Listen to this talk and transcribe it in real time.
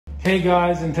Hey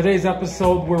guys, in today's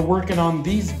episode, we're working on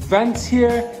these vents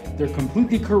here. They're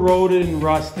completely corroded and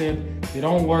rusted. They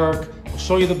don't work. I'll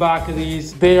show you the back of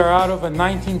these. They are out of a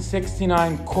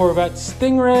 1969 Corvette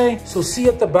Stingray. So see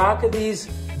at the back of these,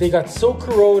 they got so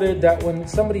corroded that when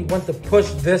somebody went to push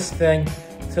this thing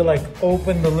to like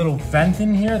open the little vent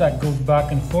in here that goes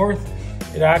back and forth,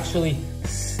 it actually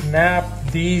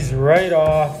snapped these right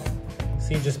off.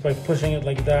 See, just by pushing it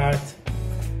like that,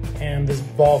 and this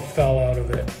bulb fell out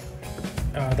of it.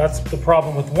 That's the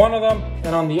problem with one of them.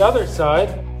 And on the other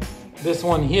side, this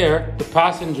one here, the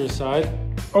passenger side.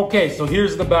 Okay, so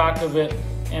here's the back of it.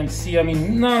 And see, I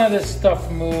mean, none of this stuff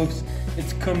moves.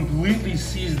 It's completely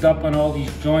seized up on all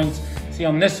these joints. See,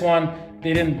 on this one,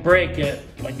 they didn't break it.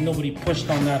 Like nobody pushed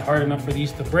on that hard enough for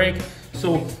these to break.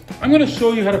 So I'm gonna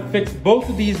show you how to fix both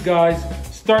of these guys,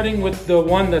 starting with the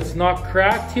one that's not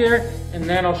cracked here. And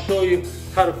then I'll show you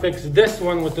how to fix this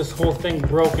one with this whole thing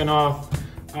broken off.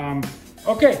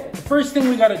 Okay, the first thing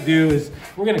we gotta do is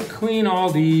we're gonna clean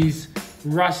all these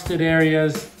rusted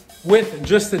areas with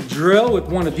just a drill with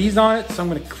one of these on it. So I'm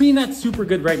gonna clean that super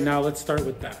good right now. Let's start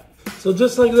with that. So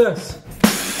just like this.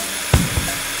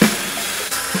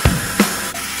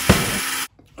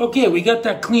 Okay, we got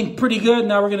that cleaned pretty good.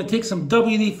 Now we're gonna take some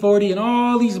WD-40 and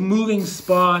all these moving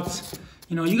spots.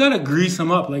 You know, you gotta grease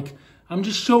them up. Like, I'm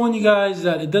just showing you guys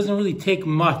that it doesn't really take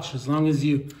much as long as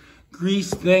you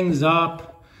grease things up.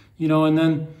 You know, and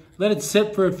then let it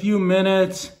sit for a few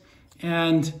minutes,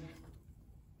 and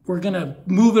we're gonna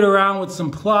move it around with some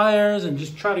pliers and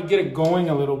just try to get it going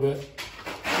a little bit.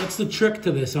 That's the trick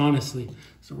to this, honestly.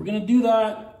 So we're gonna do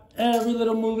that, every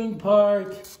little moving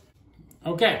part.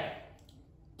 Okay,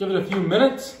 give it a few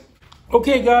minutes.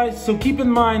 Okay guys, so keep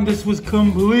in mind this was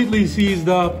completely seized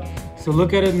up. So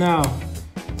look at it now.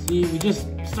 See, we just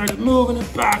started moving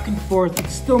it back and forth.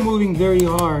 It's still moving very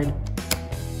hard.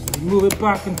 Move it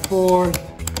back and forth.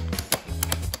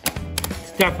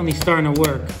 It's definitely starting to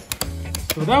work.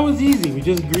 So that was easy, we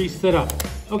just greased it up.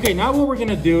 Okay, now what we're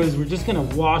gonna do is we're just gonna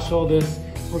wash all this.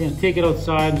 We're gonna take it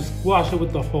outside, just wash it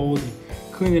with the hose and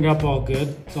clean it up all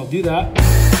good. So I'll do that.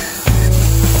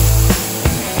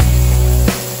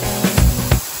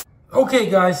 Okay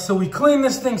guys, so we cleaned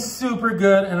this thing super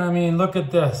good, and I mean, look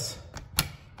at this.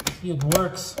 See, it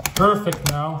works perfect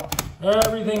now.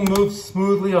 Everything moves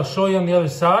smoothly. I'll show you on the other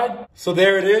side. So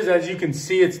there it is. As you can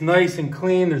see, it's nice and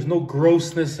clean. There's no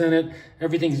grossness in it.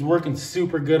 Everything's working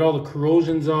super good. All the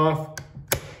corrosion's off.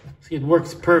 See, it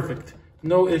works perfect.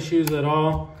 No issues at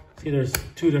all. See, there's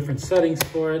two different settings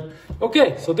for it.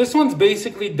 Okay, so this one's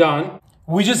basically done.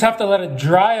 We just have to let it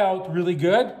dry out really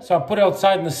good. So I'll put it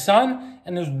outside in the sun,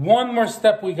 and there's one more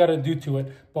step we gotta do to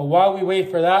it. But while we wait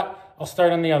for that, I'll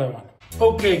start on the other one.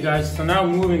 Okay guys, so now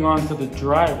moving on to the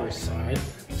driver's side.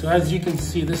 So as you can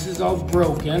see, this is all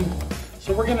broken.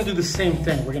 So we're gonna do the same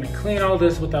thing. We're gonna clean all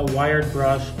this with that wired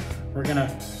brush. We're gonna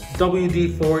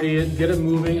WD-40 it, get it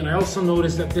moving. And I also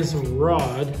noticed that this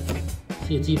rod,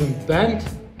 see, it's even bent.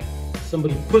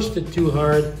 Somebody pushed it too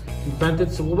hard and bent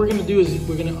it. So what we're gonna do is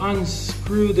we're gonna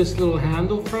unscrew this little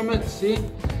handle from it, see?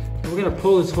 And we're gonna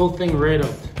pull this whole thing right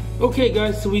out. Okay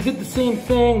guys, so we did the same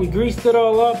thing. We greased it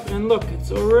all up, and look,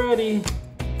 it's already,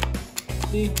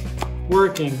 see,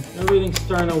 working. Everything's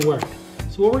starting to work.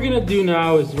 So what we're gonna do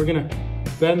now is we're gonna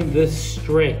bend this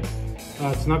straight.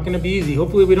 It's not gonna be easy.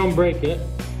 Hopefully we don't break it.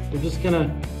 We're just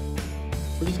gonna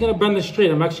bend this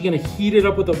straight. I'm actually gonna heat it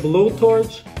up with a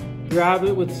blowtorch, grab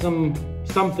it with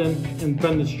something, and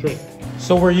bend it straight.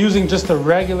 So we're using just a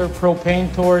regular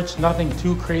propane torch, nothing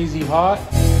too crazy hot.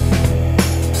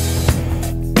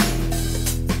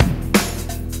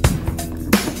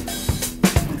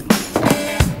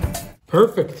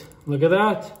 Perfect, look at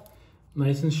that,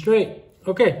 nice and straight.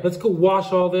 Okay, let's go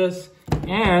wash all this,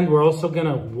 and we're also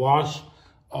gonna wash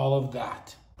all of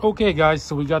that. Okay guys,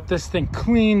 so we got this thing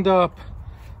cleaned up,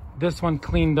 this one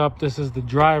cleaned up. This is the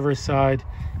driver's side,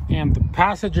 and the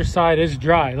passenger side is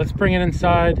dry. Let's bring it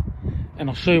inside, and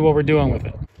I'll show you what we're doing with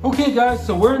it. Okay guys,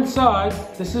 so we're inside.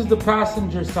 This is the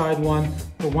passenger side one,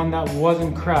 the one that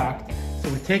wasn't cracked. So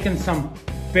we're taking some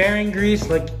bearing grease,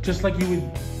 just like you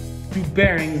would do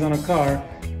bearings on a car,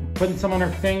 putting some on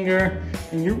our finger,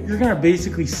 and you're gonna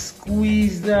basically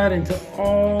squeeze that into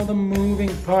all the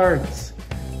moving parts.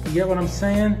 You get what I'm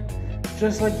saying?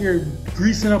 Just like you're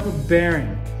greasing up a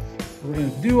bearing. We're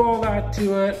gonna do all that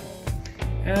to it,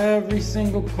 every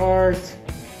single part.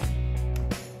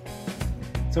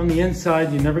 It's on the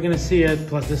inside, you're never gonna see it,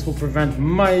 plus this will prevent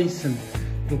mice, and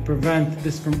it'll prevent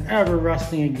this from ever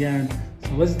rusting again.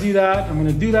 So let's do that. I'm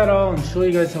gonna do that all and show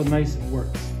you guys how nice it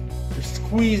works. Just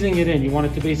squeezing it in. You want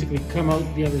it to basically come out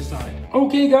the other side.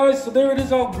 Okay guys, so there it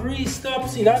is all greased up.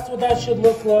 See, that's what that should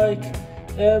look like.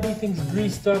 Everything's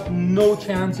greased up, no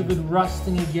chance of it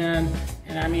rusting again.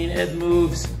 And I mean, it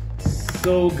moves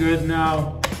so good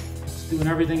now. It's doing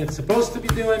everything it's supposed to be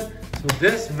doing. So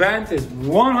this vent is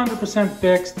 100%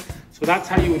 fixed. So that's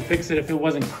how you would fix it if it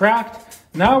wasn't cracked.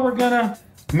 Now we're gonna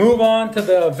move on to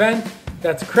the vent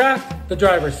that's cracked, the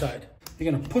driver's side.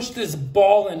 You're gonna push this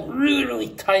ball in really, really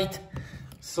tight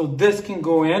so this can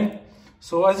go in.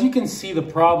 So as you can see, the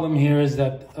problem here is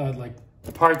that like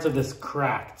parts of this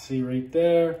cracked. See right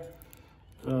there,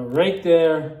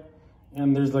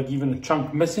 and there's like even a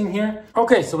chunk missing here.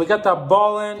 Okay, so we got that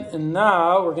ball in, and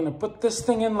now we're gonna put this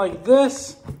thing in like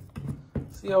this.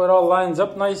 See how it all lines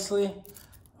up nicely.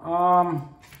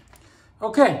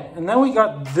 Okay, and then we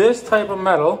got this type of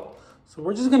metal. So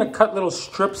we're just gonna cut little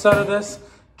strips out of this,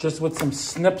 just with some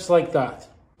snips like that.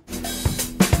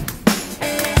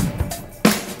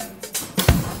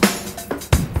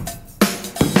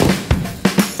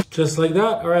 Just like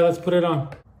that. All right, let's put it on.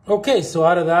 Okay, so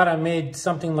out of that, I made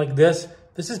something like this.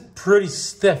 This is pretty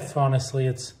stiff, honestly.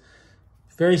 It's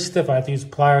very stiff. I have to use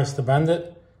pliers to bend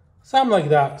it. Something like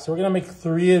that. So we're gonna make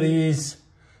 3 of these,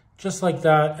 just like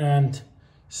that, and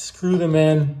screw them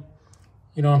in.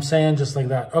 You know what I'm saying? Just like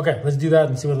that. Okay, let's do that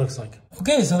and see what it looks like.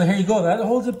 Okay, so here you go. That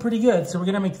holds it pretty good. So we're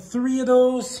gonna make 3 of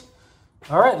those.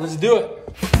 All right, let's do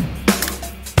it.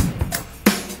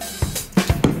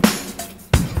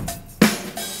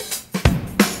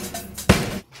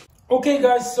 Okay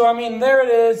guys, so I mean, there it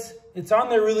is. It's on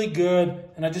there really good.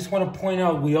 And I just want to point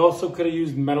out, we also could have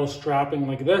used metal strapping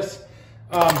like this.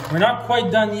 We're not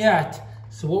quite done yet.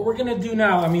 So what we're gonna do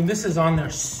now, I mean, this is on there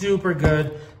super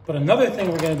good. But another thing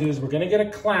we're gonna do is we're gonna get a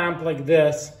clamp like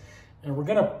this. And we're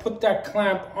gonna put that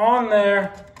clamp on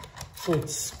there so it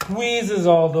squeezes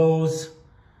all those.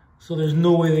 So there's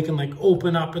no way they can like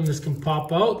open up and this can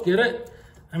pop out, get it?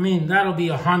 I mean, that'll be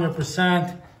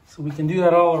 100%. So we can do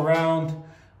that all around.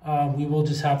 We will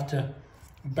just have to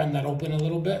bend that open a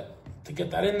little bit to get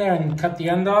that in there and cut the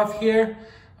end off here.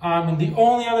 And the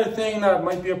only other thing that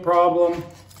might be a problem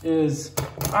is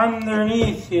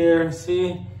underneath here,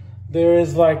 see, there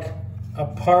is like a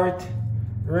part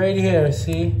right here,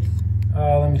 see?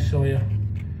 Let me show you.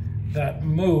 That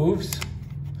moves,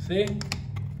 see?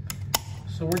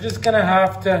 So we're just gonna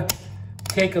have to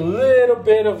take a little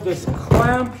bit of this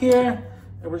clamp here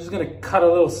and we're just gonna cut a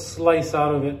little slice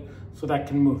out of it so that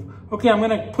can move. Okay, I'm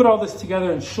gonna put all this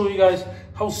together and show you guys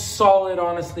how solid,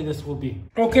 honestly, this will be.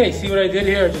 Okay, see what I did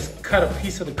here? I just cut a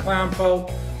piece of the clamp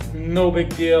out. No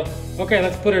big deal. Okay,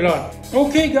 let's put it on.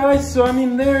 Okay, guys, so I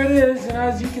mean, there it is. And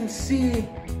as you can see,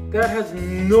 that has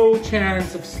no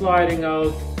chance of sliding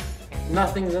out.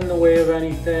 Nothing's in the way of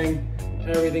anything.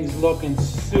 Everything's looking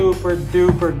super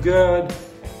duper good.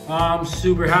 I'm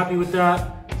super happy with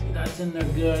that. See, that's in there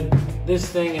good. This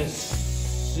thing is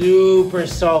super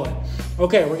solid.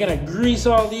 Okay, we're gonna grease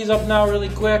all these up now really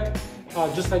quick,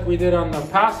 just like we did on the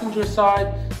passenger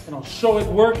side, and I'll show it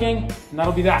working, and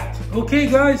that'll be that. Okay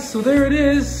guys, so there it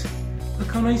is. Look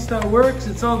how nice that works.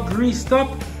 It's all greased up.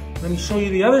 Let me show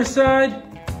you the other side.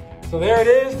 So there it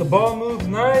is, the ball moves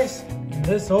nice, and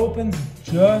this opens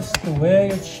just the way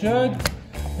it should.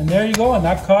 And there you go, and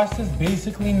that cost us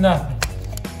basically nothing.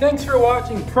 Thanks for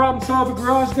watching Problem Solver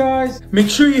Garage, guys. Make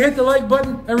sure you hit the like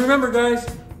button, and remember guys,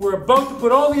 we're about to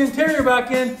put all the interior back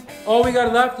in. All we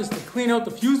got left is to clean out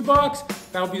the fuse box.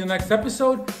 That'll be the next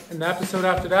episode. And the episode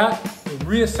after that, we're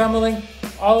reassembling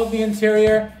all of the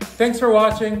interior. Thanks for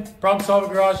watching Problem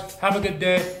Solver Garage. Have a good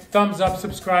day. Thumbs up,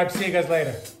 subscribe. See you guys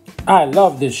later. I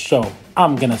love this show.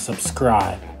 I'm gonna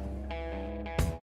subscribe.